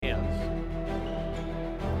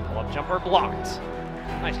Jumper blocked.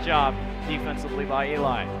 Nice job defensively by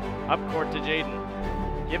Eli. Up court to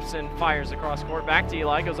Jaden. Gibson fires across court, back to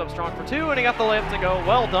Eli, goes up strong for two, and he got the layup to go.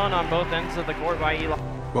 Well done on both ends of the court by Eli.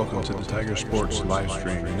 Welcome to the Tiger Sports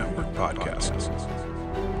Livestream Network podcast.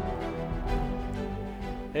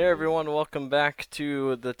 Hey everyone, welcome back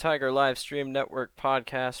to the Tiger Livestream Network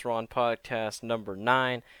podcast. We're on podcast number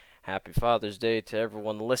 9. Happy Father's Day to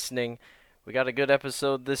everyone listening. We got a good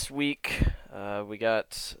episode this week. We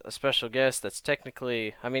got a special guest that's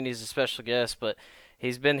technically, he's a special guest, but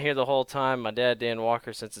he's been here the whole time. My dad, Dan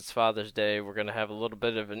Walker, since it's Father's Day. We're going to have a little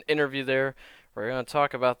bit of an interview there. We're going to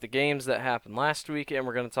talk about the games that happened last week, and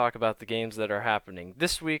we're going to talk about the games that are happening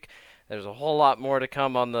this week. There's a whole lot more to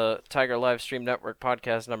come on the Tiger Livestream Network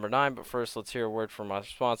podcast number 9, but first let's hear a word from our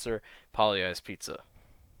sponsor, Pollyeyes Pizza.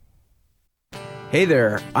 Hey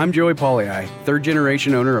there, I'm Joey Pollyeye, third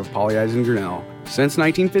generation owner of Pollyeyes in Grinnell. Since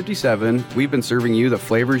 1957, we've been serving you the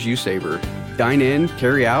flavors you savor. Dine in,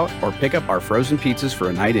 carry out, or pick up our frozen pizzas for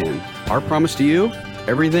a night in. Our promise to you?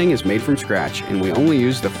 Everything is made from scratch, and we only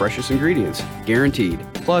use the freshest ingredients, guaranteed.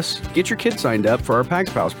 Plus, get your kids signed up for our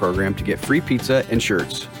Pax Pals program to get free pizza and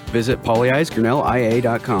shirts. Visit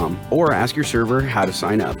PollyeyesGrinnellIA.com or ask your server how to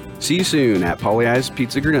sign up. See you soon at Pollyeyes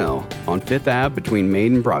Pizza Grinnell on 5th Ave between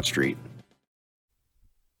Main and Broad Street.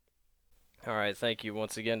 All right, thank you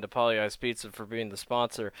once again to Pollyeyes Pizza for being the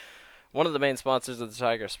sponsor. One of the main sponsors of the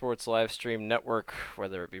Tiger Sports Livestream Network,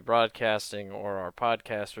 whether it be broadcasting or our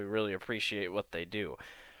podcast. We really appreciate what they do.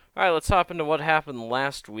 All right, let's hop into what happened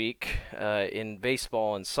last week in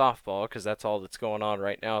baseball and softball, because that's all that's going on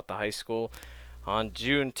right now at the high school. On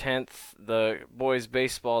June 10th, the boys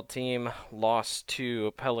baseball team lost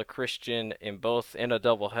to Pella Christian in a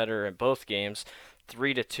doubleheader in both games,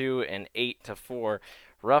 3-2 and 8-4.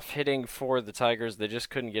 Rough hitting for the Tigers. They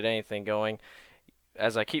just couldn't get anything going.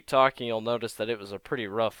 As I keep talking, you'll notice that it was a pretty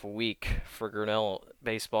rough week for Grinnell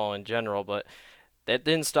baseball in general, but that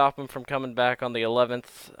didn't stop them from coming back on the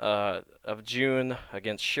 11th of June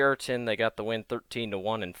against Sheraton. They got the win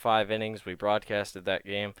 13-1 in 5 innings. We broadcasted that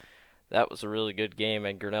game. That was a really good game,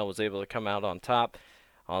 and Grinnell was able to come out on top.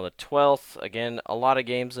 On the 12th, again, a lot of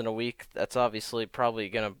games in a week. That's obviously probably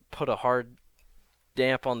going to put a hard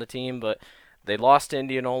damp on the team, but they lost to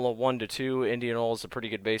Indianola 1-2. Indianola's a pretty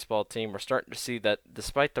good baseball team. We're starting to see that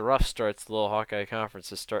despite the rough starts, the little Hawkeye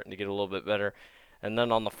Conference is starting to get a little bit better. And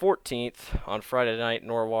then on the 14th, on Friday night,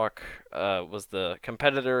 Norwalk was the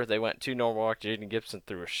competitor. They went to Norwalk. Jaden Gibson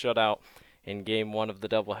threw a shutout in Game 1 of the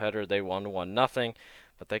doubleheader. They won 1-0,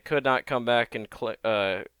 but they could not come back and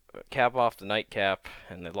cap off the nightcap,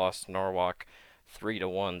 and they lost to Norwalk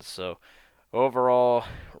 3-1. So overall,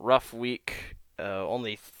 rough week.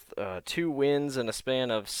 Only 2 wins in a span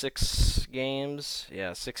of 6 games.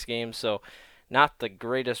 Yeah, 6 games. So not the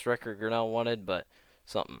greatest record Grinnell wanted, but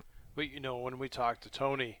something. But, when we talked to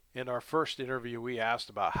Tony in our first interview, we asked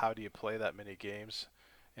about how do you play that many games,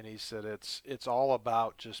 and he said it's all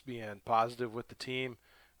about just being positive with the team.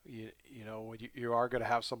 You are going to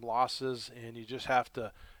have some losses, and you just have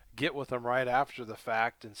to get with them right after the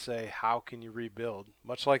fact and say, how can you rebuild?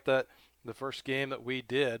 Much like the first game that we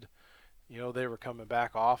did, they were coming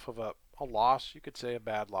back off of a loss. You could say a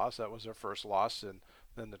bad loss. That was their first loss, and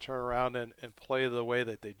then to turn around and play the way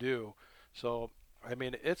that they do. So,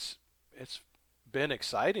 it's been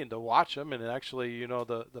exciting to watch them, and actually,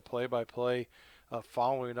 the play-by-play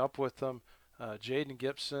following up with them. Jaden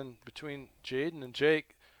Gibson, between Jaden and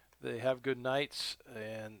Jake, they have good nights,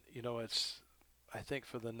 and, I think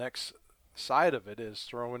for the next side of it is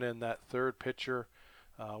throwing in that third pitcher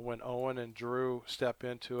when Owen and Drew step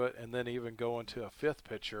into it, and then even go into a 5th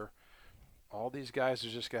pitcher. All these guys are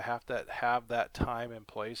just going to have that time in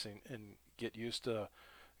place and get used to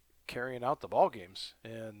carrying out the ball games,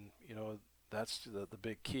 and that's the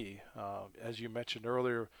big key. As you mentioned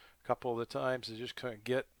earlier, a couple of the times they just couldn't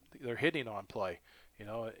get their hitting on play,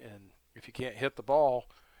 and if you can't hit the ball,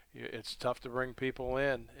 it's tough to bring people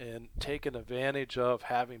in and taking advantage of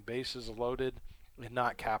having bases loaded and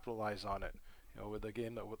not capitalize on it. With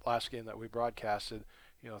the last game that we broadcasted,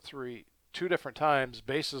 2 different times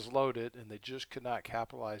bases loaded, and they just could not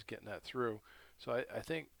capitalize getting that through. So I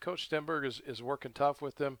think Coach Stenberg is working tough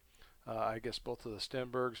with them. I guess both of the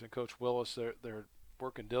Stenbergs and Coach Willis, they're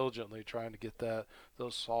working diligently trying to get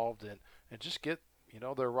those solved and just get,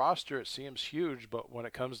 their roster, it seems huge, but when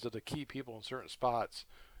it comes to the key people in certain spots,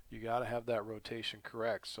 you got to have that rotation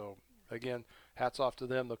correct. So again, hats off to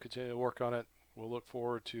them. They'll continue to work on it. We'll look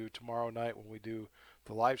forward to tomorrow night when we do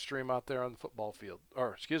the live stream out there on the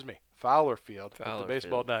Fowler Field with the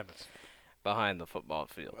Baseball Diamonds. Behind the football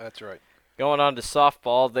field. That's right. Going on to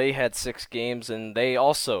softball, they had 6 games and they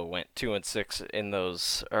also went 2-6 in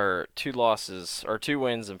those, or 2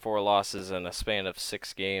 wins and 4 losses in a span of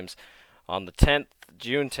 6 games. On the 10th,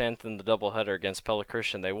 June 10th, in the doubleheader against Pella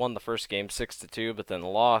Christian, they won the first game 6-2, but then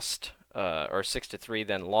lost, or 6-3,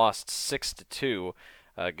 then lost 6-2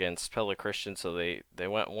 against Pella Christian. So they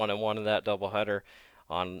went 1-1 in that doubleheader.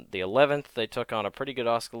 On the 11th, they took on a pretty good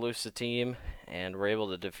Oskaloosa team and were able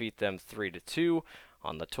to defeat them 3-2.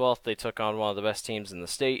 On the 12th, they took on one of the best teams in the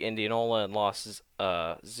state, Indianola, and lost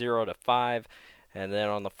 0-5. And then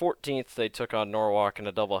on the 14th, they took on Norwalk in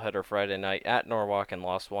a doubleheader Friday night at Norwalk and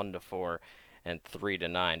lost 1-4 and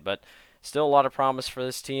 3-9. But still a lot of promise for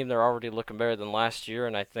this team. They're already looking better than last year,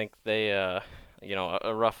 and I think they, a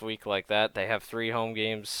rough week like that. They have 3 home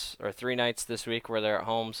games or 3 nights this week where they're at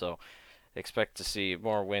home, so expect to see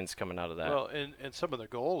more wins coming out of that. Well, and some of the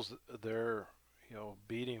goals they're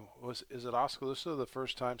beating is it Oskaloosa the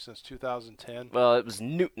first time since 2010? Well, it was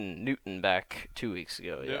Newton back 2 weeks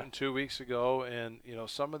ago. Newton Yeah, 2 weeks ago, and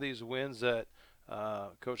some of these wins that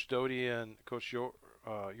Coach Doty and Coach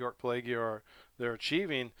York Plague they're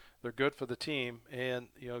achieving, they're good for the team, and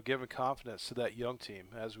giving confidence to that young team.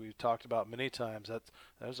 As we've talked about many times,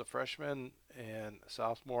 that's a freshman and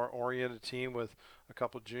sophomore oriented team with a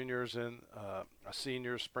couple juniors and a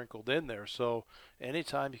senior sprinkled in there. So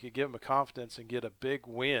anytime you can give them a confidence and get a big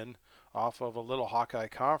win off of a little Hawkeye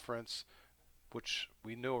Conference, which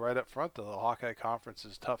we knew right up front that the Hawkeye Conference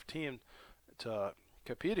is a tough team to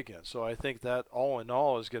compete against. So I think that all in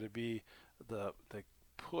all is going to be the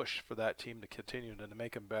push for that team to continue and to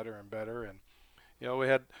make them better and better. And we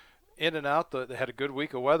had in and out. They had a good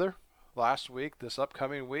week of weather last week. This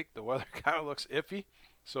upcoming week, the weather kind of looks iffy,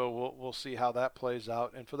 so we'll see how that plays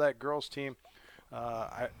out. And for that girls team,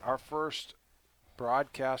 our first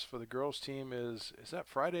broadcast for the girls team is that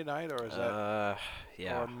Friday night or is that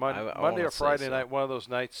yeah, or Monday or Friday night? One of those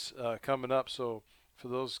nights coming up. So for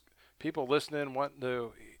those people listening, wanting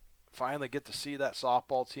to finally get to see that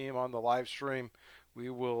softball team on the live stream, we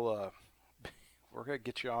will. We're gonna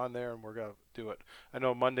get you on there, and we're gonna do it. I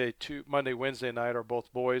know Monday, Wednesday night are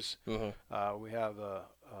both boys. Mm-hmm. We have a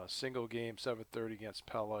single game 7:30 against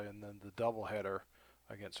Pella, and then the doubleheader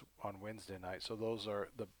on Wednesday night. So those are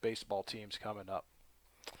the baseball teams coming up.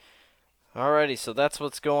 Alrighty, so that's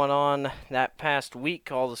what's going on that past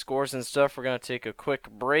week, all the scores and stuff. We're going to take a quick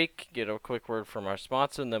break, get a quick word from our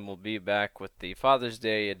sponsor, and then we'll be back with the Father's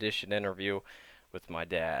Day edition interview with my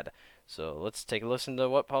dad. So let's take a listen to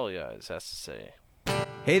what Paulie Eyes has to say.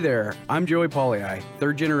 Hey there, I'm Joey Pauliai,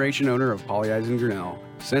 third generation owner of Paulie Eyes in Grinnell.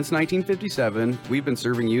 Since 1957, we've been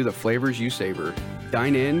serving you the flavors you savor.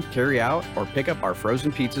 Dine in, carry out, or pick up our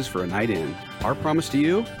frozen pizzas for a night in. Our promise to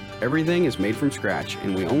you? Everything is made from scratch,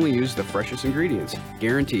 and we only use the freshest ingredients,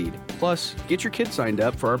 guaranteed. Plus, get your kids signed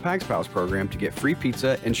up for our Pags Pals program to get free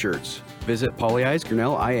pizza and shirts. Visit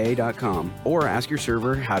polyeye'sgrinnellia.com or ask your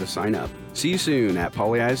server how to sign up. See you soon at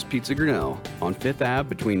Paulie Eyes Pizza Grinnell on 5th Ave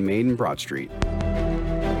between Main and Broad Street.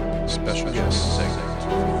 Special guest segment.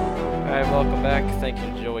 All right, welcome back. Thank you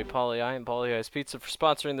to Joey Paulie and Paulie Eyes Pizza for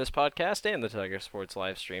sponsoring this podcast and the Tiger Sports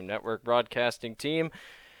Livestream Network broadcasting team.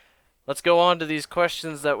 Let's go on to these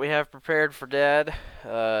questions that we have prepared for Dad.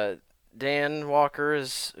 Dan Walker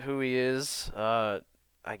is who he is.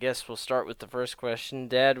 I guess we'll start with the first question.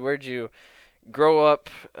 Dad, where'd you grow up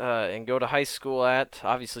and go to high school at?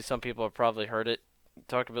 Obviously, some people have probably heard it.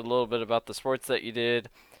 Talk a little bit about the sports that you did,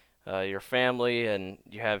 your family, and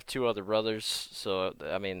you have 2 other brothers. So,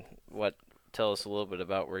 I mean, tell us a little bit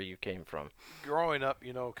about where you came from. Growing up,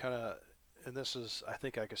 kind of, and this is, I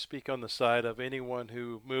think I could speak on the side of anyone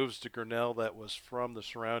who moves to Grinnell that was from the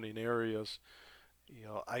surrounding areas.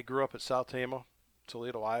 I grew up at South Tama.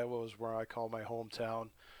 Toledo, Iowa is where I call my hometown.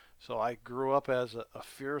 So I grew up as a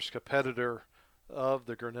fierce competitor of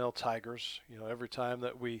the Grinnell Tigers. Every time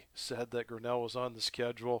that we said that Grinnell was on the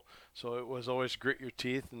schedule, so it was always grit your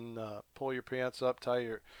teeth and pull your pants up, tie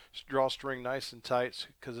your drawstring nice and tight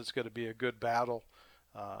because it's going to be a good battle.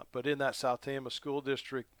 But in that South Tama school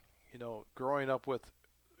district, growing up with,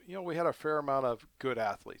 we had a fair amount of good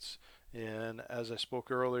athletes. And as I spoke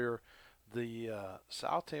earlier, the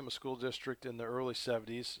South Tama School District in the early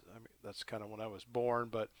 70s, I mean, that's kind of when I was born,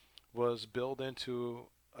 but was built into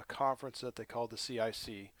a conference that they called the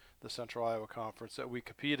CIC, the Central Iowa Conference, that we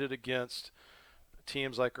competed against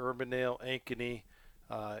teams like Urbandale, Ankeny,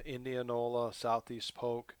 Indianola, Southeast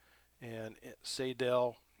Polk, and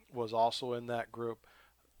Sadell was also in that group.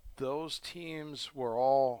 Those teams were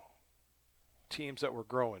all teams that were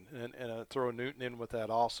growing, and I throw Newton in with that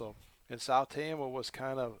also. And South Tama was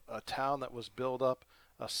kind of a town that was built up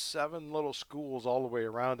 7 little schools all the way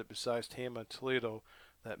around it besides Tama and Toledo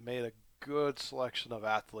that made a good selection of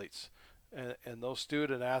athletes. And those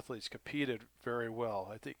student athletes competed very well.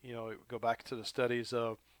 I think, go back to the studies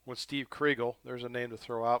of when Steve Kriegel, there's a name to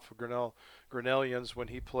throw out for Grinnellians, when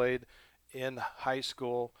he played in high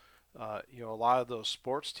school, a lot of those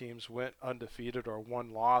sports teams went undefeated or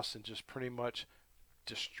one loss and just pretty much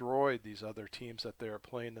destroyed these other teams that they were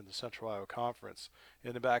playing in the Central Iowa Conference.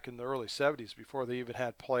 And back in the early 70s, before they even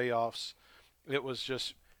had playoffs, it was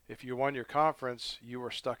just if you won your conference, you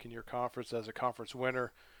were stuck in your conference as a conference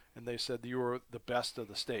winner, and they said you were the best of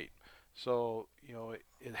the state. So,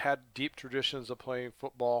 it had deep traditions of playing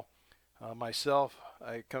football. Myself,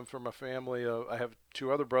 I come from a family of, I have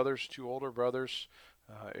two other brothers, two older brothers,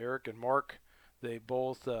 Eric and Mark. They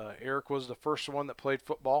both, Eric was the first one that played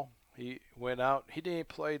football. He went out, he didn't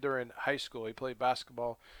play during high school. He played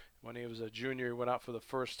basketball when he was a junior. He went out for the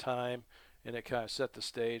first time, and it kind of set the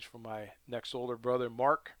stage for my next older brother,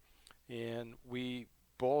 Mark. And we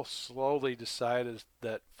both slowly decided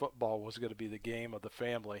that football was going to be the game of the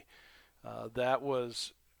family. That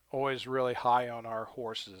was always really high on our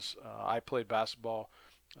horses. I played basketball.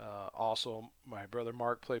 Also, my brother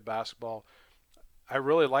Mark played basketball. I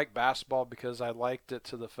really liked basketball because I liked it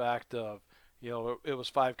to the fact of, it was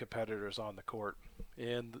 5 competitors on the court,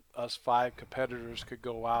 and us 5 competitors could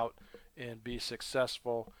go out and be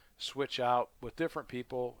successful, switch out with different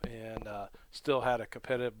people, and still had a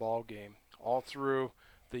competitive ball game. All through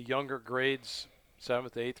the younger grades,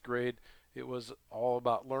 7th, 8th grade, it was all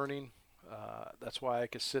about learning. That's why I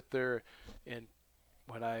could sit there, and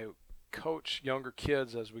when I coach younger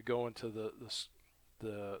kids as we go into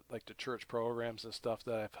the church programs and stuff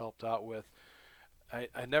that I've helped out with,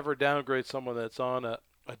 I never downgrade someone that's on a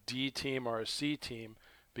D team or a C team,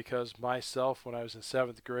 because myself, when I was in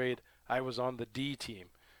 7th grade, I was on the D team.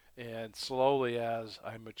 And slowly as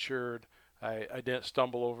I matured, I didn't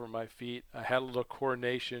stumble over my feet. I had a little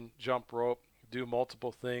coordination, jump rope, do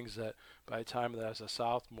multiple things that by the time that I was a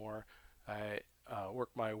sophomore, I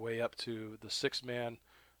worked my way up to the 6th man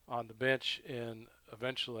on the bench, and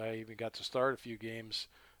eventually I even got to start a few games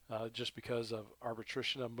just because of our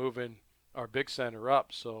attrition of moving our big center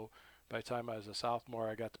up. So by the time I was a sophomore,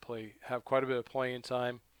 I got to have quite a bit of playing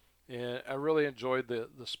time, and I really enjoyed the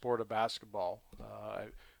sport of basketball.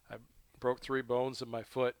 I broke 3 bones in my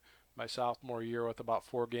foot my sophomore year with about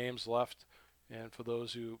 4 games left. And for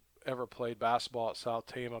those who ever played basketball at South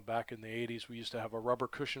Tama back in the 80s, we used to have a rubber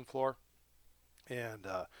cushion floor, and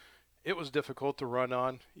it was difficult to run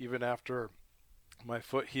on even after my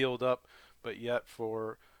foot healed up. But yet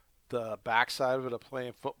for the backside of it of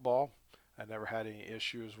playing football, I never had any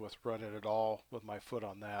issues with running at all with my foot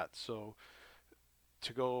on that. So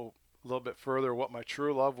to go a little bit further, what my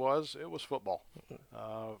true love was, it was football.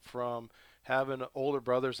 From having older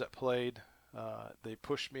brothers that played, they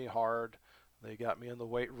pushed me hard. They got me in the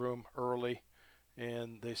weight room early,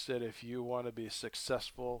 and they said, if you want to be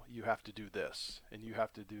successful, you have to do this, and you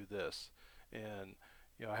have to do this. And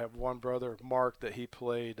I have one brother, Mark, that he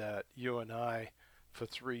played at UNI for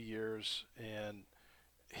 3 years, and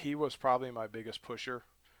he was probably my biggest pusher.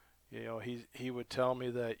 He would tell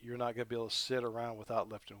me that you're not going to be able to sit around without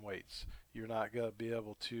lifting weights. You're not going to be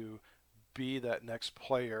able to be that next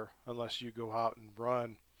player unless you go out and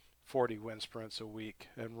run 40 wind sprints a week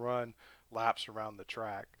and run laps around the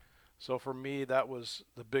track. So for me, that was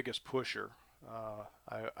the biggest pusher.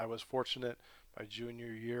 I was fortunate my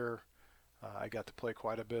junior year. I got to play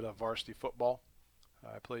quite a bit of varsity football.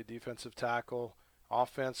 I played defensive tackle.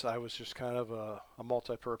 Offense, I was just kind of a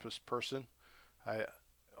multi-purpose person. I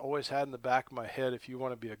always had in the back of my head, if you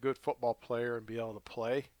want to be a good football player and be able to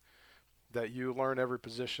play, that you learn every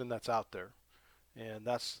position that's out there. And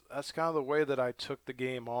that's kind of the way that I took the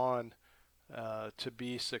game on to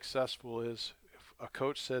be successful. Is if a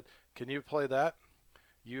coach said, can you play that?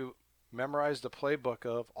 You memorize the playbook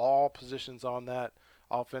of all positions on that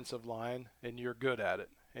offensive line, and you're good at it.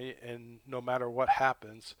 And no matter what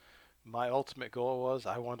happens, my ultimate goal was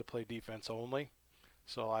I wanted to play defense only.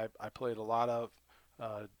 So I played a lot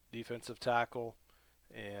of defensive tackle,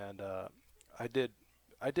 and I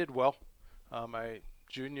did well. My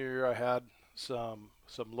junior year, I had some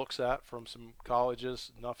looks at from some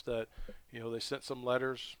colleges, enough that they sent some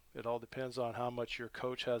letters. It all depends on how much your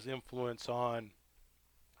coach has influence on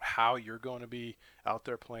how you're going to be out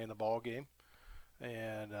there playing the ball game.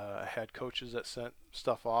 And I had coaches that sent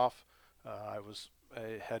stuff off. I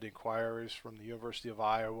had inquiries from the University of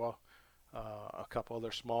Iowa, a couple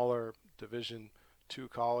other smaller Division II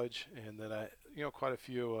college, and then quite a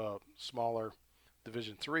few smaller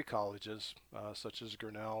Division III colleges, such as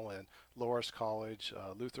Grinnell and Loras College,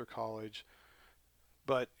 Luther College.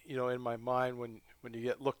 But in my mind, when you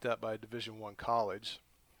get looked at by a Division I college,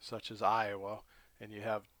 such as Iowa, and you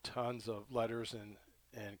have tons of letters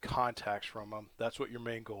and contacts from them, that's what your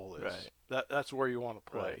main goal is. Right. That's where you want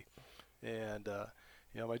to play. Right. And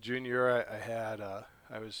my junior year,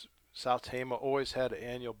 I was South Tama always had an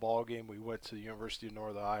annual ball game. We went to the University of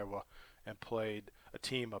Northern Iowa and played a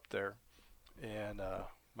team up there. And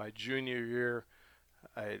my junior year,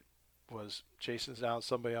 I was chasing down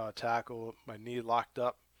somebody on a tackle. My knee locked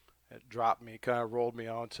up. It dropped me, kind of rolled me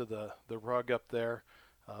onto the rug up there.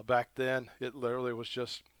 Back then, it literally was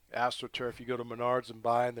just AstroTurf. You go to Menards and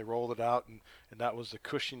buy, and they rolled it out, and that was the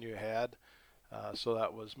cushion you had. So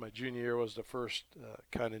that was my junior year was the first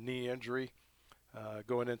kind of knee injury.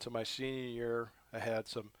 Going into my senior year, I had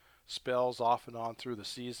some spells off and on through the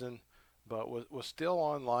season, but was still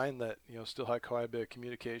online. That still had quite a bit of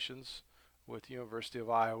communications with the University of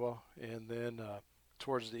Iowa, and then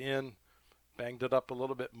towards the end, banged it up a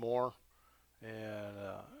little bit more, and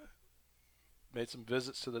made some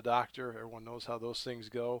visits to the doctor. Everyone knows how those things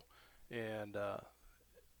go, and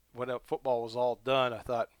when football was all done, I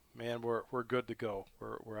thought, man, we're good to go.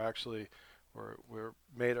 We're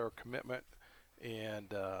made our commitment.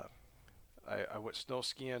 And I went snow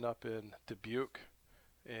skiing up in Dubuque,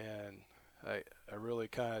 and I really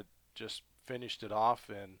kind of just finished it off.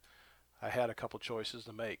 And I had a couple choices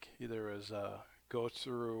to make. Either as go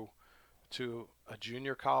through to a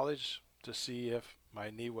junior college to see if my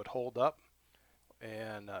knee would hold up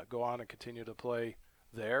and go on and continue to play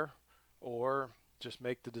there, or just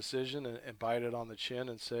make the decision and bite it on the chin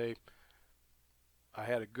and say, I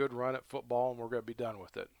had a good run at football and we're going to be done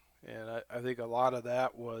with it. And I think a lot of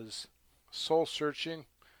that was soul searching,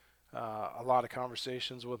 a lot of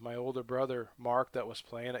conversations with my older brother, Mark, that was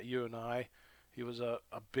playing at UNI. He was a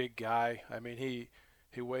big guy. I mean,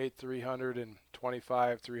 he weighed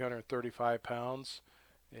 325, 335 pounds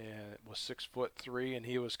and was 6'3", and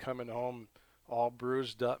he was coming home all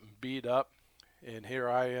bruised up and beat up. And here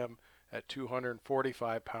I am at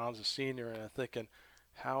 245 pounds, a senior, and I'm thinking,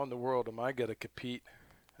 how in the world am I going to compete?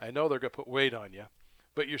 I know they're going to put weight on you,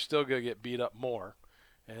 but you're still going to get beat up more.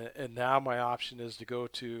 And now my option is to go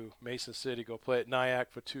to Mason City, go play at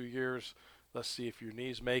Nyack for 2 years. Let's see if your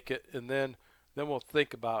knees make it. And then we'll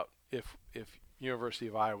think about if University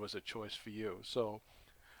of Iowa is a choice for you. So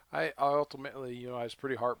I ultimately, I was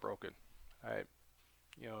pretty heartbroken.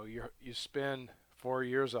 You spend 4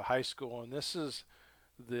 years of high school, and this is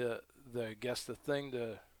the thing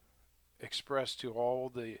to express to all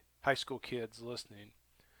the high school kids listening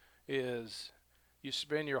is you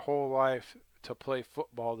spend your whole life to play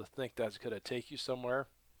football to think that's going to take you somewhere.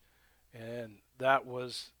 And that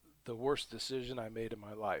was the worst decision I made in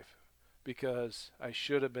my life, because I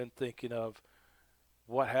should have been thinking of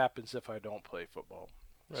what happens if I don't play football.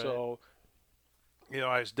 Right. So,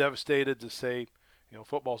 I was devastated to say,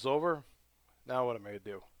 football's over. Now what am I going to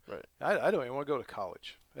do? Right. I don't even want to go to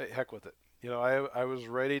college. Heck with it. I was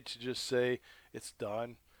ready to just say it's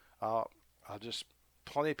done. I'll just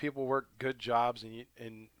plenty of people work good jobs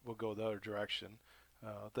and will go the other direction.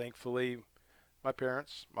 Thankfully, my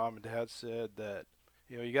parents, mom and dad, said that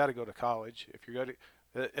you got to go to college. If you're going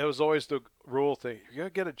to, it was always the rule thing. If you're going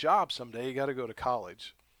to get a job someday, you got to go to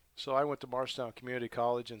college. So I went to Marshtown Community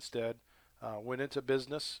College instead. Went into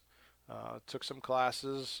business, took some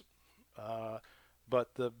classes,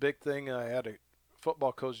 but the big thing, I had a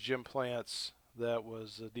football coach, Jim Plants, that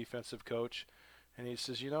was a defensive coach. And he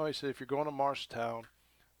says, if you're going to Marshtown,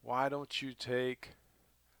 why don't you take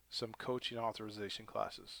some coaching authorization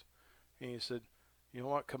classes? And he said, you know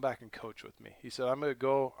what, come back and coach with me. He said, I'm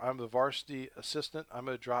the varsity assistant. I'm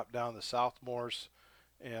going to drop down to Southmore's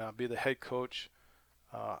and I'll be the head coach.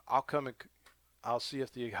 I'll come and I'll see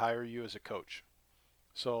if they hire you as a coach.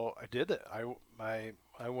 So I did it.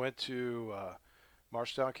 I went to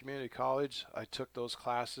Marshtown Community College. I took those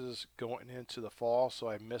classes going into the fall, so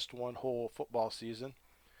I missed one whole football season.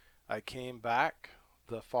 I came back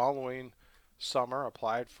the following summer,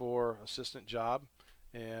 applied for assistant job,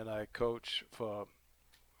 and I coached for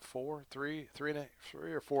 3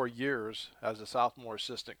 or 4 years as a sophomore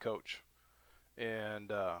assistant coach.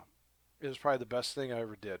 And it was probably the best thing I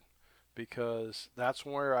ever did, because that's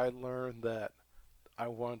where I learned that I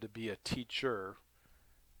wanted to be a teacher,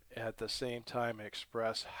 at the same time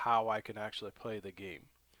express how I can actually play the game,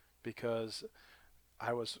 because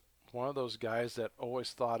I was one of those guys that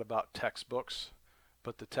always thought about textbooks,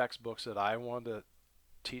 but the textbooks that I wanted to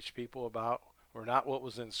teach people about were not what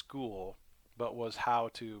was in school, but was how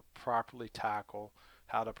to properly tackle,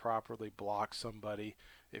 how to properly block somebody.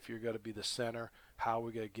 If you're going to be the center, how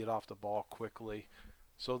we're going to get off the ball quickly.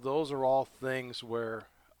 So those are all things where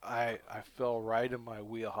I fell right in my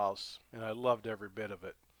wheelhouse, and I loved every bit of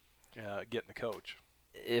it. Getting to coach.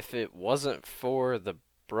 if it wasn't for the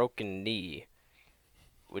broken knee,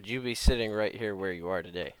 would you be sitting right here where you are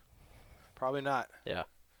today? Probably not. Yeah.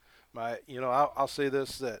 I'll say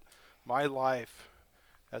this, that my life,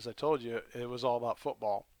 as I told you, it was all about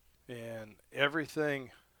football, and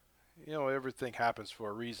everything happens for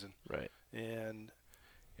a reason. Right. And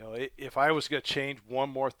if I was going to change one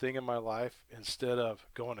more thing in my life, instead of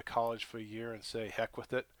going to college for a year and say heck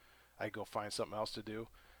with it, I'd go find something else to do.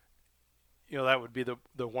 That would be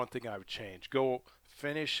the one thing I would change. Go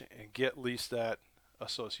finish and get at least that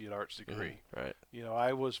associate arts degree. Right.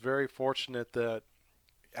 I was very fortunate that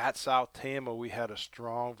at South Tama we had a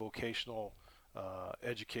strong vocational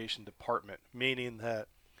education department, meaning that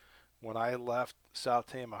when I left South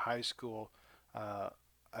Tama High School, I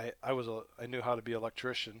knew how to be an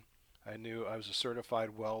electrician. I knew I was a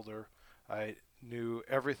certified welder. I knew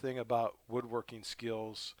everything about woodworking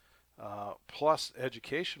skills, plus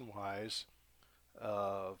education-wise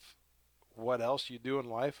of what else you do in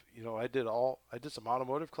life. I did some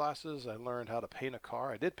automotive classes. I learned how to paint a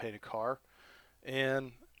car. I did paint a car,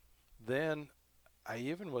 and then I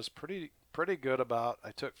even was pretty good about. I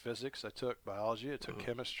took physics. I took biology. I took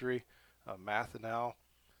chemistry, math, and now.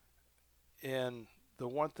 And the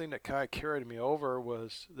one thing that kind of carried me over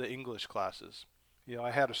was the English classes.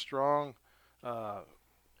 I had a strong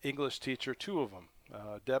English teacher, two of them,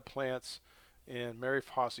 Deb Plants and Mary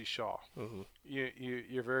Fossey Shaw. Mm-hmm.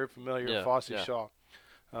 You're very familiar with Yeah, Fossey yeah. Shaw.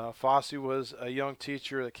 Fossey was a young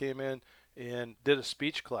teacher that came in and did a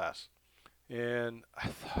speech class. And I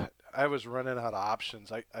thought I was running out of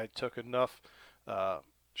options. I took enough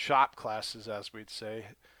shop classes, as we'd say.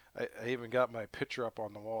 I even got my picture up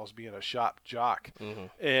on the wall as being a shop jock.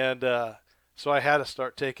 Mm-hmm. And so I had to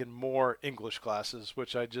start taking more English classes,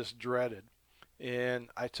 which I just dreaded. And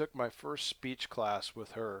I took my first speech class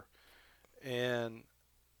with her. And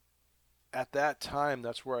at that time,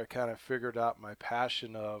 that's where I kind of figured out my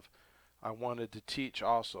passion of I wanted to teach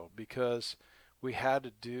also, because we had to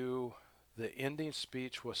do the ending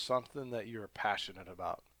speech was something that you're passionate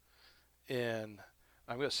about. And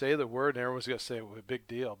I'm going to say the word, and everyone's going to say it was a big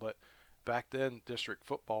deal, but back then, district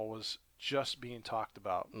football was just being talked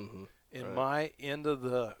about. Mm-hmm. And Right. my end of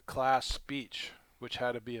the class speech, which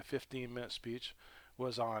had to be a 15-minute speech,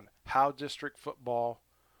 was on how district football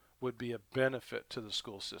would be a benefit to the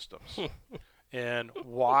school systems and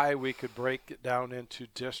why we could break it down into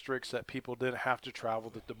districts that people didn't have to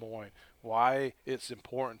travel to Des Moines, why it's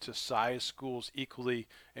important to size schools equally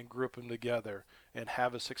and group them together and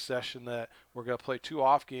have a succession that we're going to play 2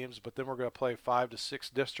 off games, but then we're going to play 5 to 6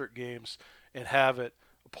 district games and have it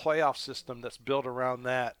a playoff system that's built around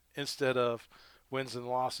that instead of wins and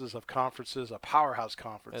losses of conferences, of powerhouse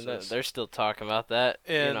conferences. And they're still talking about that.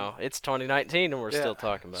 And It's 2019 and we're still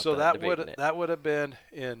talking about so that. that debating it. that would have been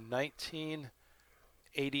in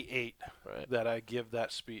 1988 Right. that I give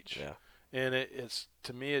that speech. Yeah. And it's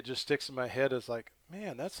to me, it just sticks in my head as like,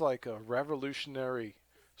 man, that's like a revolutionary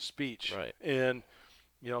speech. Right. And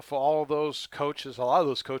for all those coaches, a lot of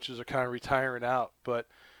those coaches are kind of retiring out, but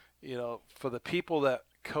for the people that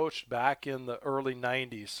coached back in the early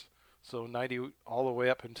 90s, so 90 all the way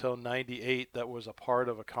up until 98, that was a part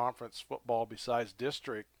of a conference football besides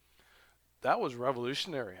district, that was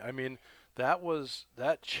revolutionary. I mean, that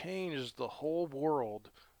changed the whole world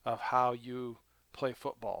of how you play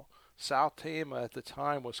football. South Tama at the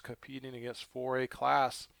time was competing against 4A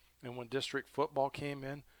class, and when district football came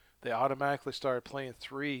in, they automatically started playing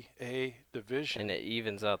 3A division. And it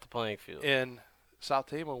evens out the playing field. And South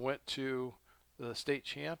Tama went to the state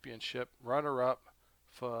championship runner-up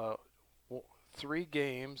for 3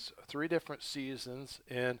 games, 3 different seasons,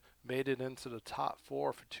 and made it into the top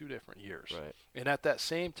 4 for 2 different years. Right. And at that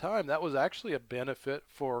same time, that was actually a benefit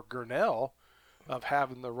for Grinnell of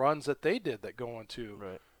having the runs that they did that go into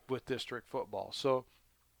Right. with district football. So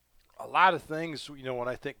a lot of things, when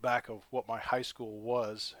I think back of what my high school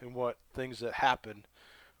was and what things that happened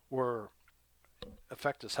were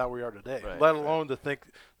affect us how we are today, Right, let alone to think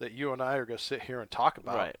that you and I are going to sit here and talk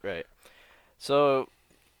about. Right. So,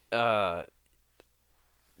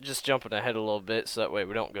 just jumping ahead a little bit so that way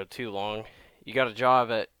we don't go too long. You got a job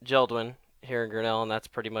at Geldwin here in Grinnell, and that's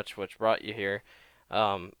pretty much what brought you here.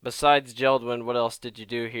 Besides Geldwin, what else did you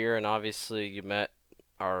do here? And obviously you met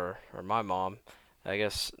my mom. I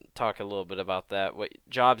guess talk a little bit about that. What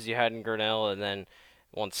jobs you had in Grinnell, and then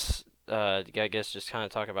once I guess just kind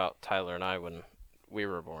of talk about Tyler and I when we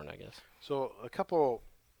were born, I guess. So a couple,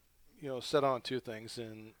 set on 2 things,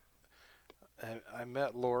 and I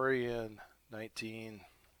met Lori in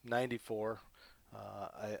 1994.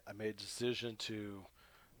 I made a decision to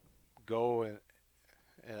go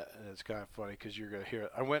and it's kind of funny because you're going to hear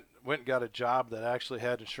it. I went and got a job that actually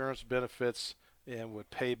had insurance benefits and would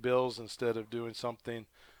pay bills instead of doing something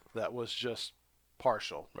that was just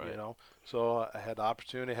partial, Right. So I had the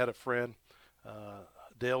opportunity. I had a friend,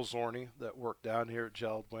 Dale Zorney, that worked down here at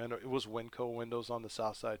Gerald Wind. It was Winco Windows on the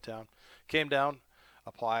south side of town. Came down,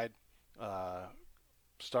 applied,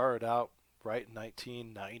 started out right in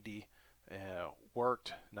 1990,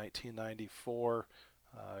 worked 1994.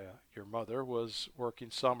 Your mother was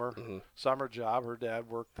working summer job. Her dad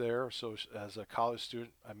worked there, so as a college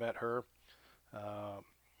student, I met her.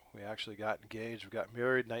 We actually got engaged. We got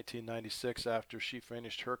married in 1996 after she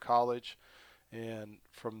finished her college, and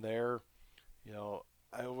from there,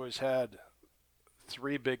 I always had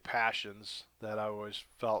three big passions that I always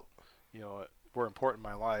felt, were important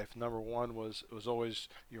in my life. Number one was always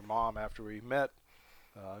your mom after we met.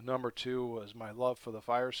 Number two was my love for the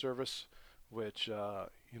fire service, which,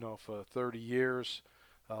 for 30 years,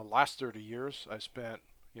 last 30 years, I spent,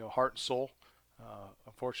 heart and soul.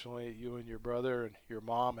 Unfortunately, you and your brother and your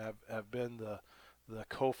mom have been the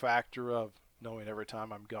cofactor of knowing every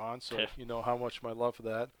time I'm gone. So you know how much my love for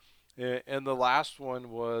that. And the last one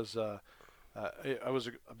was I was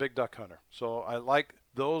a big duck hunter. So I like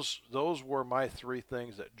those. Those were my three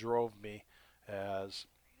things that drove me as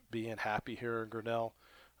being happy here in Grinnell.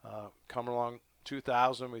 Coming along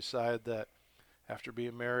 2000, we decided that after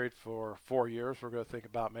being married for 4 years, we're going to think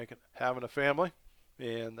about having a family,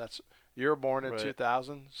 and you were born in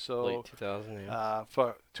 2000, so late 2000. Yeah.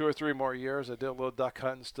 for 2 or 3 more years, I did a little duck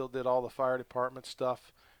hunting, still did all the fire department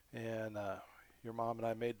stuff, and your mom and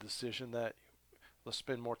I made the decision that let's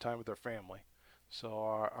spend more time with our family. So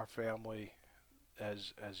our family,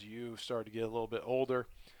 as you started to get a little bit older,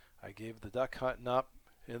 I gave the duck hunting up,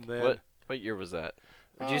 and then what year was that?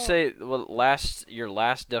 Would you say your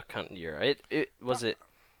last duck hunting year? It was it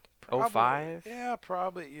 05? Yeah,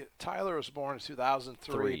 probably. Tyler was born in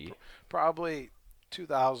 2003. Probably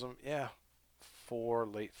 2000. Yeah, 4,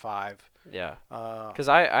 late 5. Yeah. Because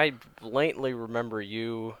I blatantly remember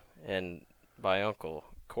you and my uncle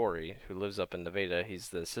Corey, who lives up in Nevada. He's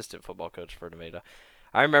the assistant football coach for Nevada.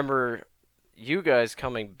 I remember you guys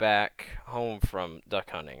coming back home from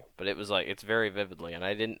duck hunting, but it's very vividly, and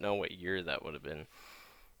I didn't know what year that would have been.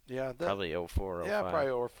 Yeah, probably 04, 05. Yeah,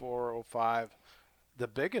 probably 04, 05. The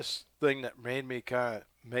biggest thing that made me kind of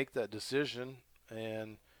make that decision,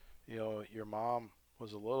 and your mom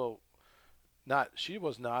was she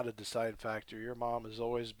was not a deciding factor. Your mom has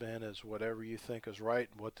always been as whatever you think is right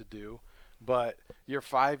and what to do. But you're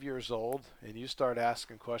 5 years old and you start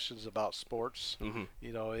asking questions about sports. Mm-hmm.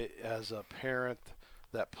 As a parent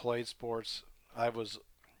that played sports,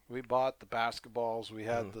 we bought the basketballs, we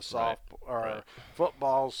had the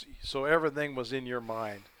footballs, so everything was in your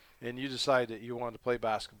mind, and you decided that you wanted to play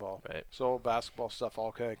basketball. Right. So basketball stuff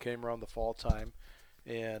all kind of came around the fall time,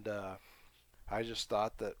 and I just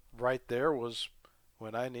thought that right there was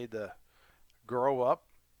when I need to grow up,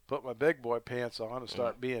 put my big boy pants on, and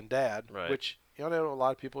start being dad. Right. Which a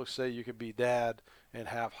lot of people say you can be dad and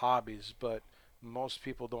have hobbies, but most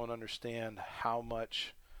people don't understand how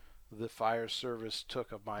much the fire service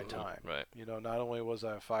took of my time. Right. Not only was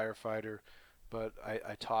I a firefighter, but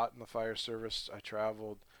I taught in the fire service. I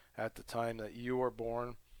traveled at the time that you were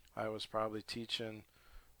born. I was probably teaching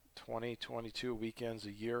 20, 22 weekends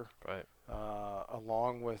a year. Right.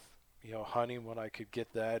 Along with, hunting when I could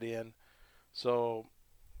get that in. So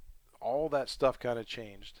all that stuff kind of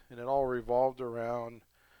changed, and it all revolved around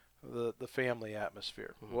the family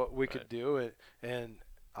atmosphere, what we could do. And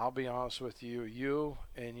I'll be honest with you, you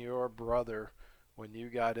and your brother, when you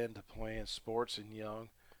got into playing sports and young,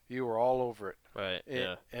 you were all over it. Right.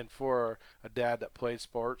 And for a dad that played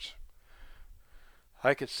sports,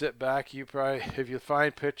 I could sit back. You probably, if you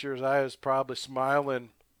find pictures, I was probably smiling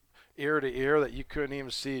ear to ear that you couldn't even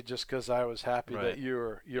see, just because I was happy that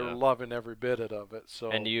you're loving every bit of it. So.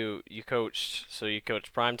 And you coached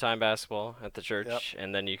primetime basketball at the church,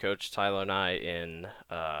 and then you coached Tyler and I in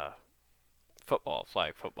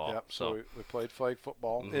flag football. Yep. So we played flag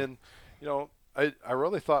football, and I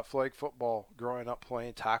really thought flag football growing up,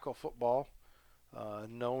 playing tackle football,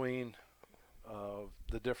 knowing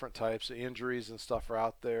the different types of injuries and stuff are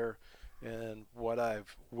out there, and what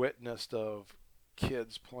I've witnessed of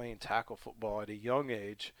kids playing tackle football at a young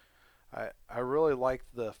age, I really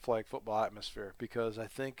liked the flag football atmosphere, because I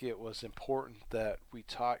think it was important that we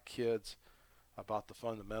taught kids about the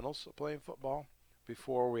fundamentals of playing football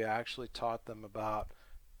before we actually taught them about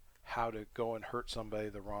how to go and hurt somebody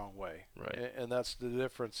the wrong way. Right. And that's the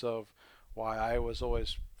difference of why I was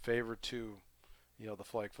always favored to, the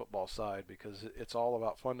flag football side, because it's all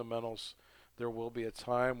about fundamentals, there will be a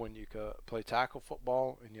time when you can play tackle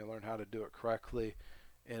football and you learn how to do it correctly,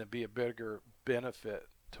 and it'd be a bigger benefit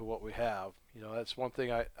to what we have. That's one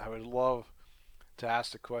thing I would love to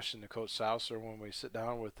ask the question to Coach Souser when we sit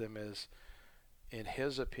down with him is, in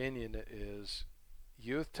his opinion, is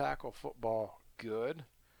youth tackle football good,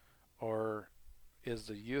 or is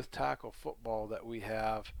the youth tackle football that we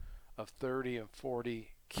have of 30 and 40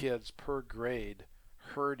 kids per grade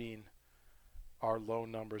hurting our low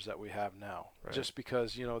numbers that we have now? Right. Just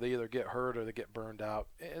because, they either get hurt or they get burned out.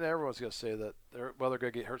 And everyone's going to say that they're going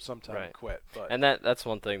to get hurt sometime and quit. But And that's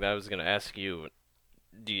one thing that I was going to ask you.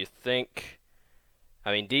 Do you think,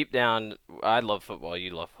 deep down, I love football, you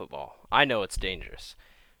love football. I know it's dangerous.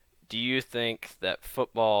 Do you think that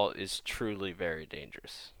football is truly very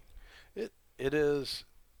dangerous? it is.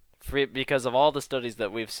 Because of all the studies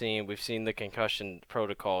that we've seen the concussion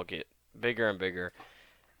protocol get bigger and bigger.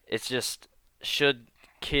 It's just, should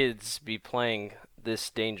kids be playing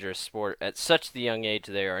this dangerous sport at such the young age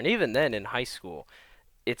they are? And even then in high school,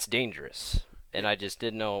 it's dangerous. And I just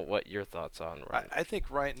didn't know what your thoughts on were. I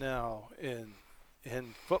think right now in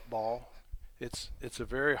football, it's a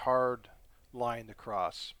very hard line to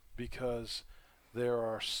cross, because there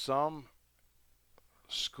are some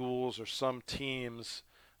schools or some teams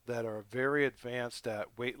that are very advanced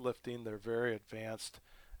at weightlifting. They're very advanced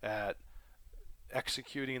at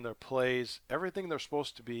executing their plays, everything they're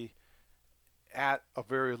supposed to be at a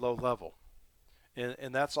very low level.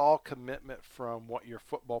 And that's all commitment from what your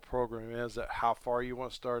football program is, at how far you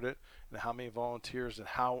want to start it, and how many volunteers, and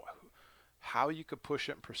how you could push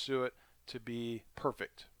it and pursue it to be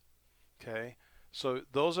perfect. Okay? So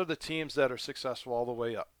those are the teams that are successful all the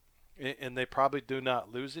way up. And they probably do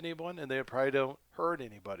not lose anyone, and they probably don't hurt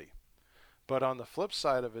anybody. But on the flip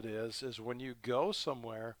side of it is when you go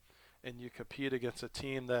somewhere and you compete against a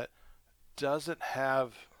team that doesn't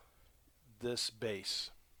have this base,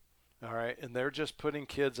 all right, and they're just putting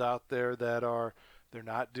kids out there that they're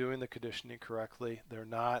not doing the conditioning correctly, they're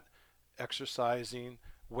not exercising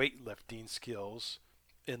weightlifting skills,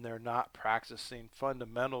 and they're not practicing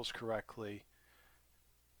fundamentals correctly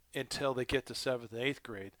until they get to 7th and 8th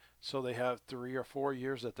grade. So they have 3 or 4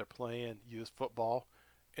 years that they're playing youth football,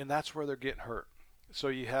 and that's where they're getting hurt. So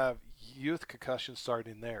you have youth concussion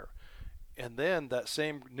starting there. And then that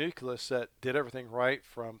same nucleus that did everything right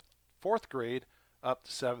from 4th grade up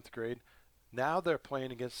to 7th grade, now they're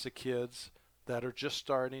playing against the kids that are just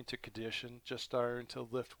starting to condition, just starting to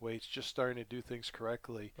lift weights, just starting to do things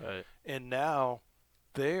correctly. Right. And now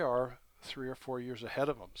they are 3 or 4 years ahead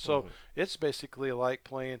of them. So it's basically like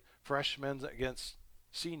playing freshmen against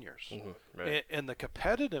seniors. Right. And the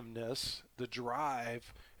competitiveness, the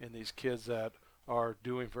drive in these kids that are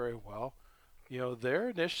doing very well, their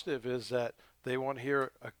initiative is that they want to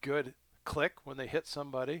hear a good click when they hit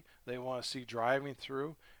somebody. They want to see driving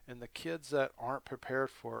through. And the kids that aren't prepared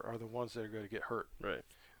for it are the ones that are going to get hurt. Right.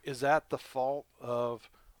 Is that the fault of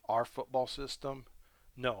our football system?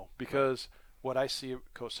 No, because what I see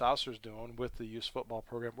Coach Souser's doing with the youth football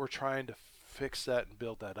program, we're trying to fix that and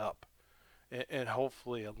build that up and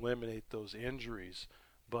hopefully eliminate those injuries.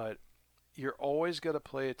 But you're always going to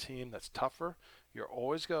play a team that's tougher. You're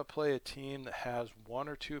always going to play a team that has 1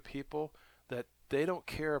 or 2 people that they don't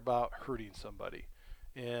care about hurting somebody.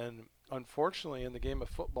 And unfortunately, in the game of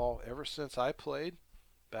football, ever since I played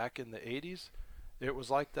back in the 80s, it was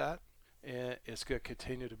like that. And it's going to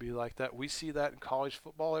continue to be like that. We see that in college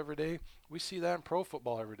football every day. We see that in pro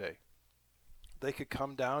football every day. They could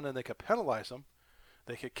come down and they could penalize them.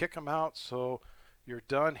 They could kick them out, so you're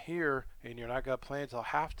done here and you're not going to play until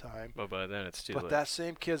halftime. But by then it's too late. But that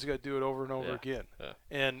same kid's going to do it over and over again. Yeah.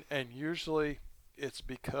 And usually it's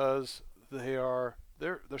because they're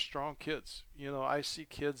strong kids. I see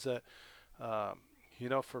kids that,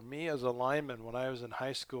 for me as a lineman, when I was in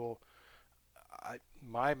high school,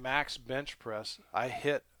 my max bench press, I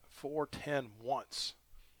hit 410 once.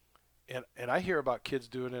 And I hear about kids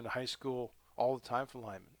doing it in high school all the time for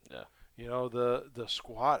linemen. Yeah. The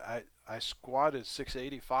squat, I squatted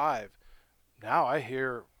 685. Now I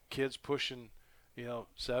hear kids pushing,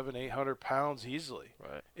 700-800 pounds easily.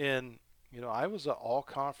 Right. And, I was an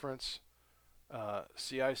all-conference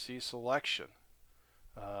CIC selection.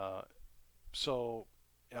 So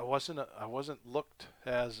I wasn't looked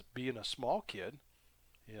as being a small kid.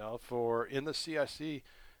 For in the CIC,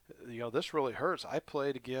 this really hurts. I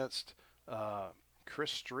played against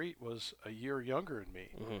Chris Street, was a year younger than me.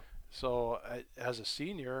 Mm-hmm. So as a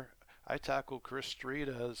senior, I tackled Chris Street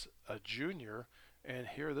as a junior, and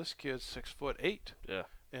here this kid's 6'8". Yeah.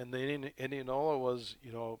 And the Indianola was,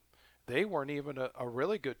 they weren't even a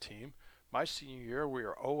really good team. My senior year, we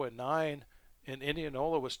were 0-9, And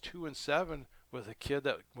Indianola was 2-7 with a kid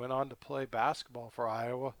that went on to play basketball for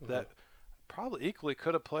Iowa that probably equally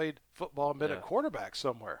could have played football and been a quarterback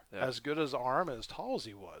somewhere, as good as arm and as tall as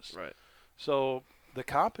he was. Right. So the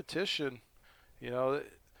competition,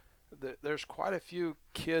 there's quite a few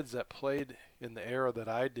kids that played in the era that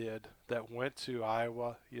I did that went to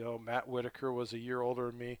Iowa. Matt Whitaker was a year older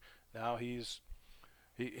than me. Now he's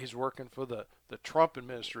working for the Trump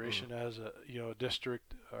administration as a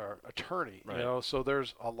district attorney. Right. So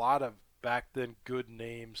there's a lot of back then good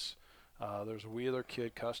names. There's a Wheeler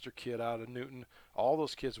kid, Custer kid out of Newton. All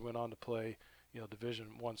those kids went on to play Division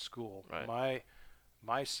I school. Right.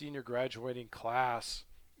 My senior graduating class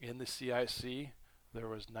in the CIC, there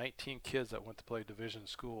was 19 kids that went to play Division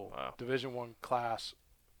school. Wow. Division I class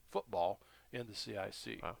football in the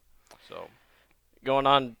CIC. Wow. So going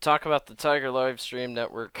on, talk about the Tiger Live Stream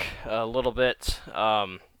Network a little bit.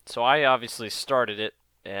 So I obviously started it,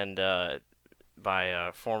 and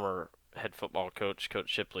by former head football coach, Coach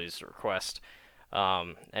Shipley's request.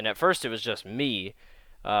 And at first it was just me.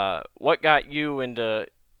 What got you into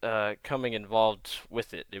coming involved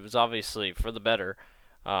with it? It was obviously for the better.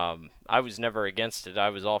 I was never against it. I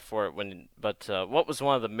was all for it. But what was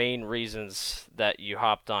one of the main reasons that you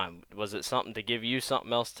hopped on? Was it something to give you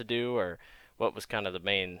something else to do, or what was kind of the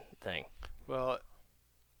main thing? Well,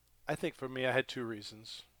 I think for me, I had two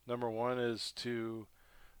reasons. Number one is to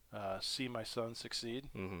see my son succeed.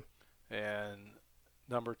 Mm-hmm. And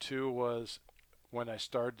number two was when I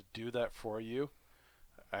started to do that for you,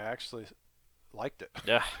 I actually liked it.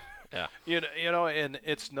 Yeah, yeah. And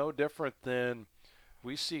it's no different than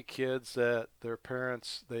we see kids that their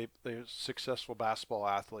parents, they're successful basketball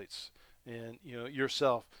athletes. And,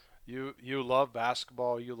 yourself, you love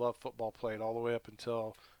basketball, you love football, played all the way up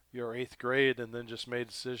until your 8th grade, and then just made a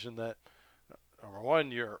decision that, number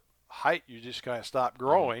one, your height, you just kind of stopped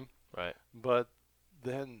growing. Right. But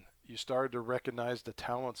then you started to recognize the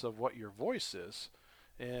talents of what your voice is.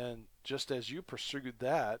 And just as you pursued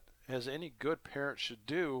that, as any good parent should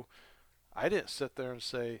do, I didn't sit there and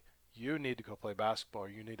say, you need to go play basketball, or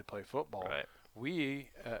you need to play football. Right.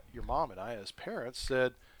 We, your mom and I as parents,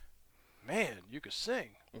 said, man, you could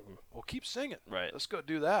sing. Mm-hmm. Well, keep singing. Right. Let's go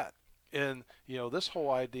do that. And, this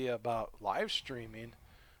whole idea about live streaming,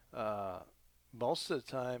 most of the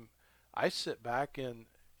time I sit back and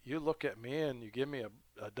you look at me and you give me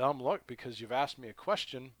a dumb look because you've asked me a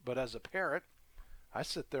question. But as a parent, I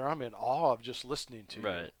sit there, I'm in awe of just listening to you.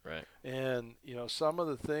 Right. And, some of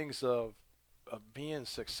the things of being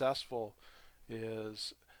successful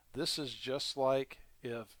is this is just like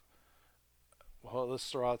let's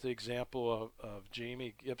throw out the example of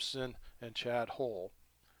Jamie Gibson and Chad Hull.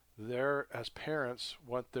 They're, as parents,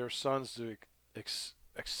 want their sons to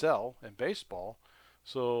excel in baseball,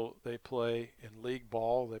 so they play in league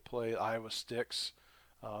ball, they play Iowa Sticks.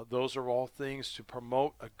 Those are all things to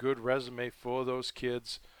promote a good resume for those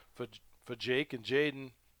kids, for Jake and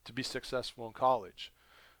Jaden to be successful in college.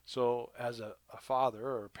 So as a father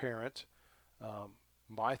or a parent,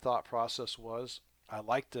 my thought process was I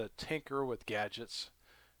like to tinker with gadgets,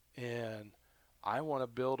 and I want to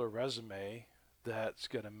build a resume that's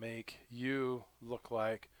going to make you look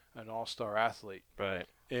like an all-star athlete. Right.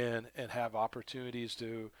 And have opportunities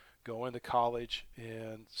to go into college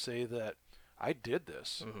and say that I did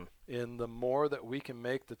this. Mm-hmm. And the more that we can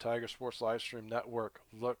make the Tiger Sports Livestream Network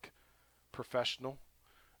look professional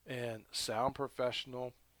and sound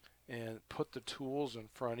professional and put the tools in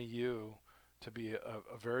front of you to be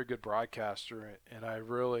a very good broadcaster. And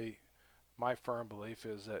my firm belief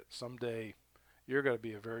is that someday you're going to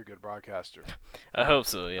be a very good broadcaster. I hope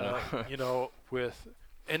so,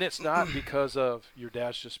 And it's not because of your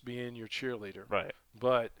dad's just being your cheerleader. Right.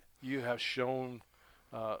 But you have shown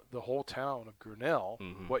the whole town of Grinnell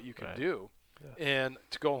what you can do. Yeah. And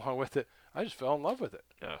to go along with it, I just fell in love with it.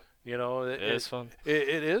 Yeah. It is fun.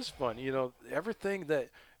 It is fun. Everything that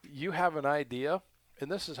you have an idea,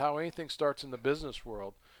 and this is how anything starts in the business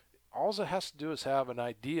world. All it has to do is have an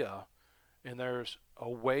idea, and there's a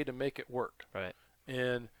way to make it work. Right.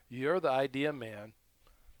 And you're the idea man.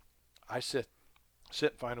 I sit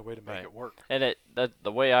and find a way to make it work. And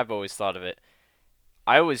the way I've always thought of it,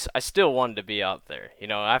 I still wanted to be out there.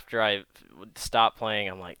 After I stopped playing,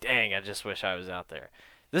 I'm like, dang, I just wish I was out there.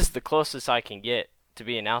 This is the closest I can get to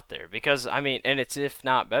being out there because, and it's if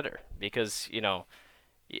not better because,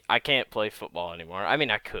 I can't play football anymore. I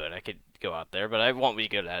could go out there, but I won't be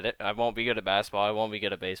good at it. I won't be good at basketball. I won't be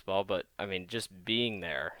good at baseball, but just being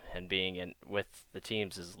there and being in with the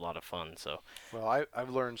teams is a lot of fun. So, well, I've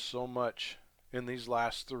learned so much in these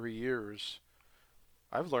last 3 years.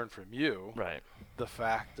 I've learned from you, right, the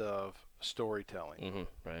fact of storytelling.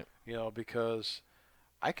 Right. You know, because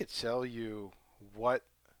I could tell you what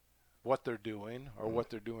they're doing or what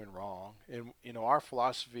they're doing wrong, and you know, our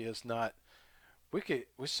philosophy is not. We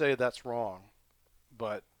say that's wrong,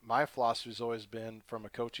 but my philosophy has always been, from a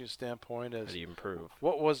coaching standpoint, How is do you improve?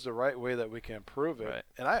 what was the right way that we can improve it. Right.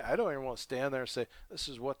 And I don't even want to stand there and say this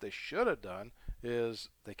is what they should have done. Is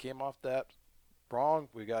they came off that wrong,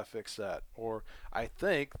 we got to fix that. Or I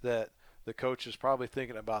think that the coach is probably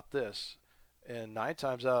thinking about this, and 9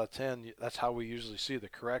 times out of 10, that's how we usually see the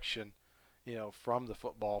correction, you know, from the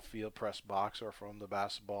football field press box or from the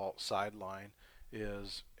basketball sideline,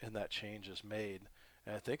 is and that change is made.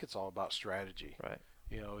 And I think it's all about strategy. Right.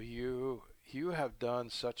 You know, you have done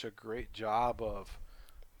such a great job of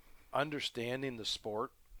understanding the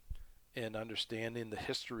sport and understanding the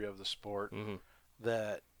history of the sport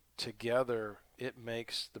that together it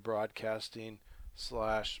makes the broadcasting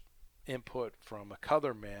slash input from a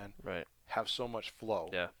color man Right. have so much flow.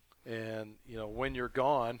 Yeah. And, you know, when you're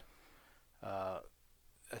gone, I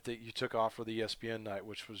think you took off for the ESPN night,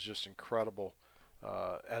 which was just incredible.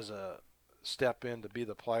 As a step in to be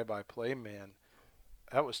the play-by-play man,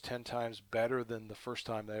 that was 10 times better than the first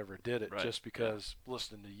time they ever did it, Right. just because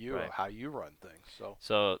listening to you, Right. how you run things.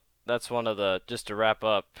 So that's one of the, just to wrap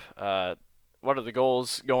up, what are the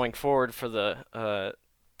goals going forward for the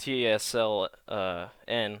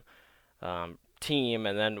TSLN team,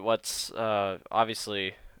 and then what's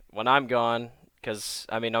obviously when I'm gone, because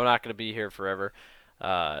I mean I'm not going to be here forever.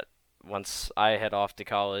 Once I head off to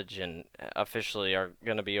college and officially are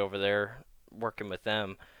going to be over there working with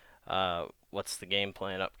them, what's the game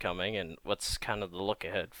plan upcoming, and what's kind of the look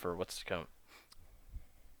ahead for what's to come?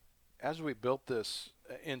 As we built this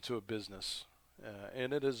into a business,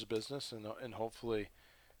 and it is a business, and hopefully,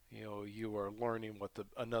 you know, you are learning what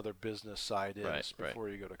another business side is Right, before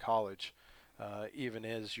you go to college. Even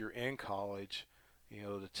as you're in college, you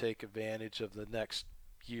know, to take advantage of the next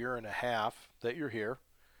year and a half that you're here,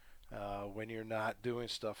 when you're not doing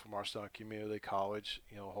stuff from Marsteller Community College,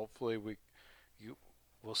 you know, hopefully you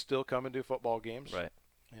will still come and do football games. Right.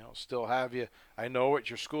 You know, still have you. I know what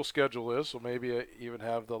your school schedule is, so maybe you even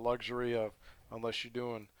have the luxury of, unless you're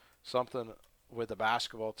doing something with a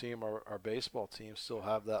basketball team or baseball team, still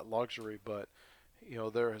have that luxury. But, you know,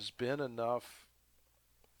 there has been enough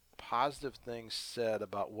positive things said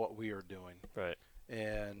about what we are doing. Right.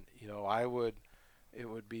 And, you know, it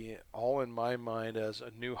would be all in my mind as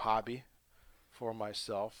a new hobby for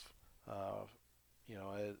myself. You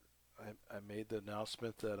know, I made the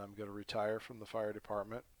announcement that I'm going to retire from the fire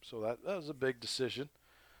department. So that was a big decision.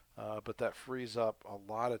 But that frees up a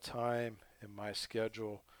lot of time in my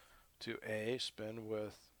schedule to spend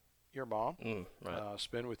with your mom, Right.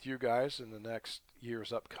 spend with you guys in the next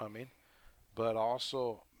years upcoming, but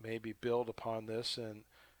also maybe build upon this and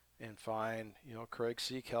find, you know, Craig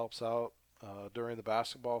Seek helps out during the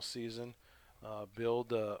basketball season,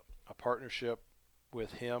 build a partnership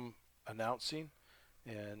with him announcing,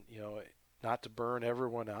 and, you know, not to burn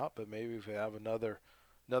everyone out, but maybe if we have another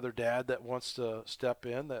dad that wants to step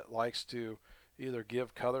in, that likes to either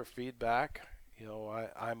give color feedback, you know,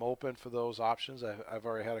 I'm open for those options. I've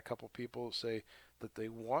already had a couple people say that they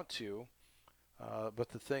want to, but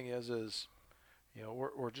the thing is, you know,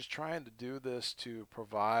 we're just trying to do this to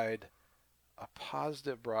provide a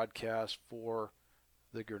positive broadcast for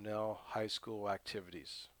the Grinnell High School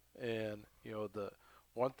activities. And, you know, the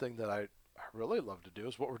one thing that I really love to do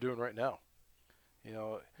is what we're doing right now. You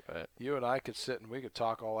know, Right. you and I could sit and we could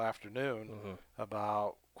talk all afternoon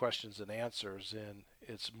about questions and answers, and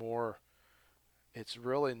it's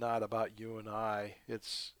really not about you and I.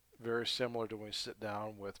 It's very similar to when we sit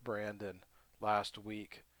down with Brandon last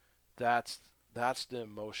week. That's the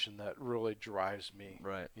emotion that really drives me.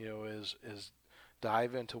 Right. You know, is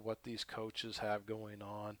dive into what these coaches have going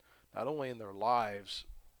on, not only in their lives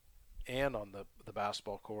and on the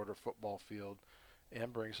basketball court or football field,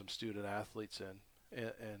 and bring some student athletes in,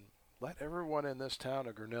 and let everyone in this town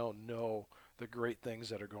of Grinnell know the great things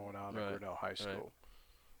that are going on at Grinnell High School. Right.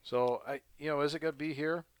 So is it going to be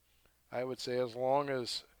here? I would say as long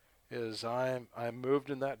as I'm moved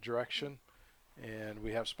in that direction, and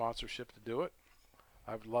we have sponsorship to do it,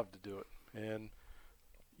 I would love to do it. And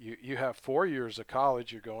you have 4 years of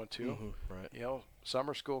college you're going to. Right. You know,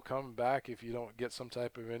 summer school coming back if you don't get some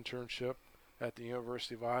type of internship at the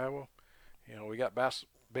University of Iowa. You know, we got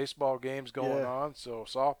baseball games going on, so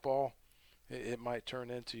softball, it might turn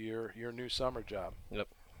into your new summer job. Yep.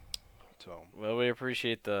 So, Well, we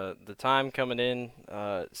appreciate the time coming in,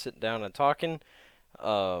 sitting down and talking.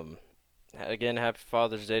 Again, happy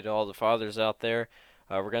Father's Day to all the fathers out there.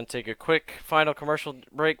 We're going to take a quick final commercial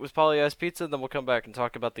break with Paulie Ice Pizza, then we'll come back and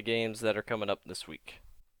talk about the games that are coming up this week.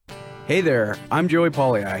 Hey there, I'm Joey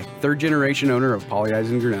Pauley, third-generation owner of Pauley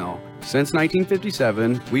Eyes in Grinnell. Since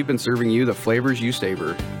 1957, we've been serving you the flavors you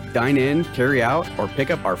savor. Dine in, carry out, or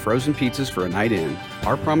pick up our frozen pizzas for a night in.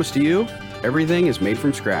 Our promise to you? Everything is made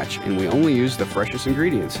from scratch, and we only use the freshest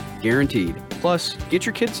ingredients, guaranteed. Plus, get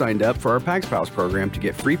your kids signed up for our Pags Pals program to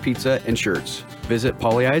get free pizza and shirts. Visit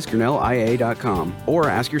polyeye'sgrinnellia.com or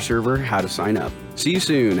ask your server how to sign up. See you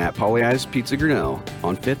soon at Pauley Eyes Pizza Grinnell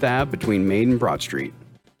on 5th Ave between Main and Broad Street.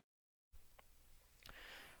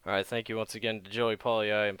 All right, thank you once again to Joey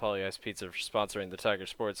Pauley and Pauley Ice Pizza for sponsoring the Tiger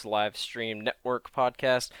Sports Live Stream Network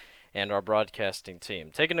podcast and our broadcasting team.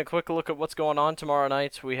 Taking a quick look at what's going on tomorrow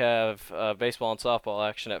night, we have baseball and softball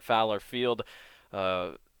action at Fowler Field.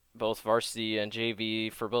 Both varsity and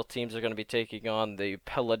JV for both teams are going to be taking on the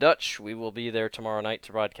Pella Dutch. We will be there tomorrow night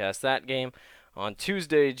to broadcast that game. On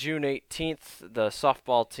Tuesday, June 18th, the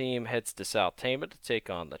softball team heads to South Tama to take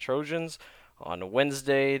on the Trojans. On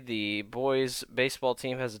Wednesday, the boys baseball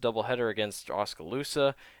team has a doubleheader against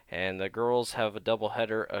Oskaloosa, and the girls have a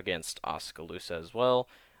doubleheader against Oskaloosa as well.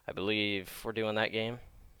 I believe we're doing that game.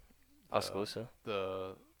 Oskaloosa.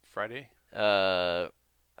 The Friday? I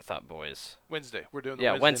thought boys. Wednesday. We're doing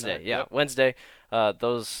the Wednesday. night. Yeah, Yep. Wednesday.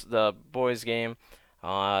 The boys game.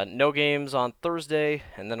 No games on Thursday,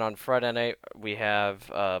 and then on Friday night we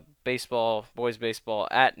have boys baseball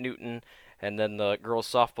at Newton. And then the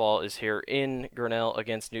girls' softball is here in Grinnell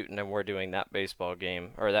against Newton, and we're doing that that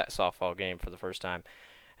softball game for the first time.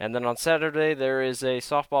 And then on Saturday, there is a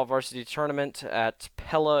softball varsity tournament at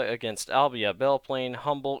Pella against Albia, Belle Plaine,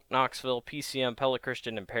 Humboldt, Knoxville, PCM, Pella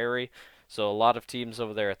Christian, and Perry. So a lot of teams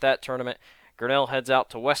over there at that tournament. Grinnell heads out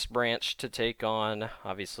to West Branch to take on,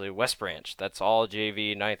 obviously, West Branch. That's all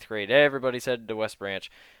JV, 9th grade. Everybody's headed to West Branch.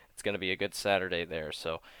 It's going to be a good Saturday there.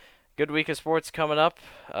 So good week of sports coming up.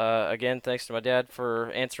 Again, thanks to my dad for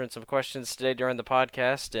answering some questions today during the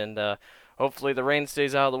podcast. And hopefully the rain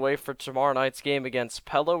stays out of the way for tomorrow night's game against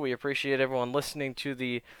Pella. We appreciate everyone listening to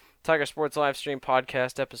the Tiger Sports Livestream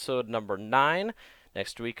podcast episode number 9.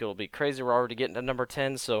 Next week it'll be crazy. We're already getting to number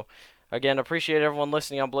 10. So, again, appreciate everyone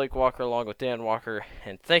listening. I'm Blake Walker along with Dan Walker.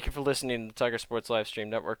 And thank you for listening to the Tiger Sports Livestream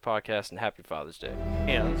Network podcast. And happy Father's Day.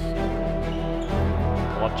 Hands.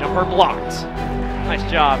 Well, jumper blocked. Nice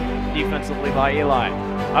job defensively by Eli.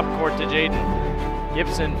 Up court to Jaden.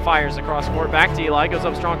 Gibson fires across court back to Eli. Goes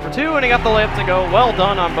up strong for 2, and he got the layup to go. Well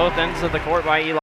done on both ends of the court by Eli.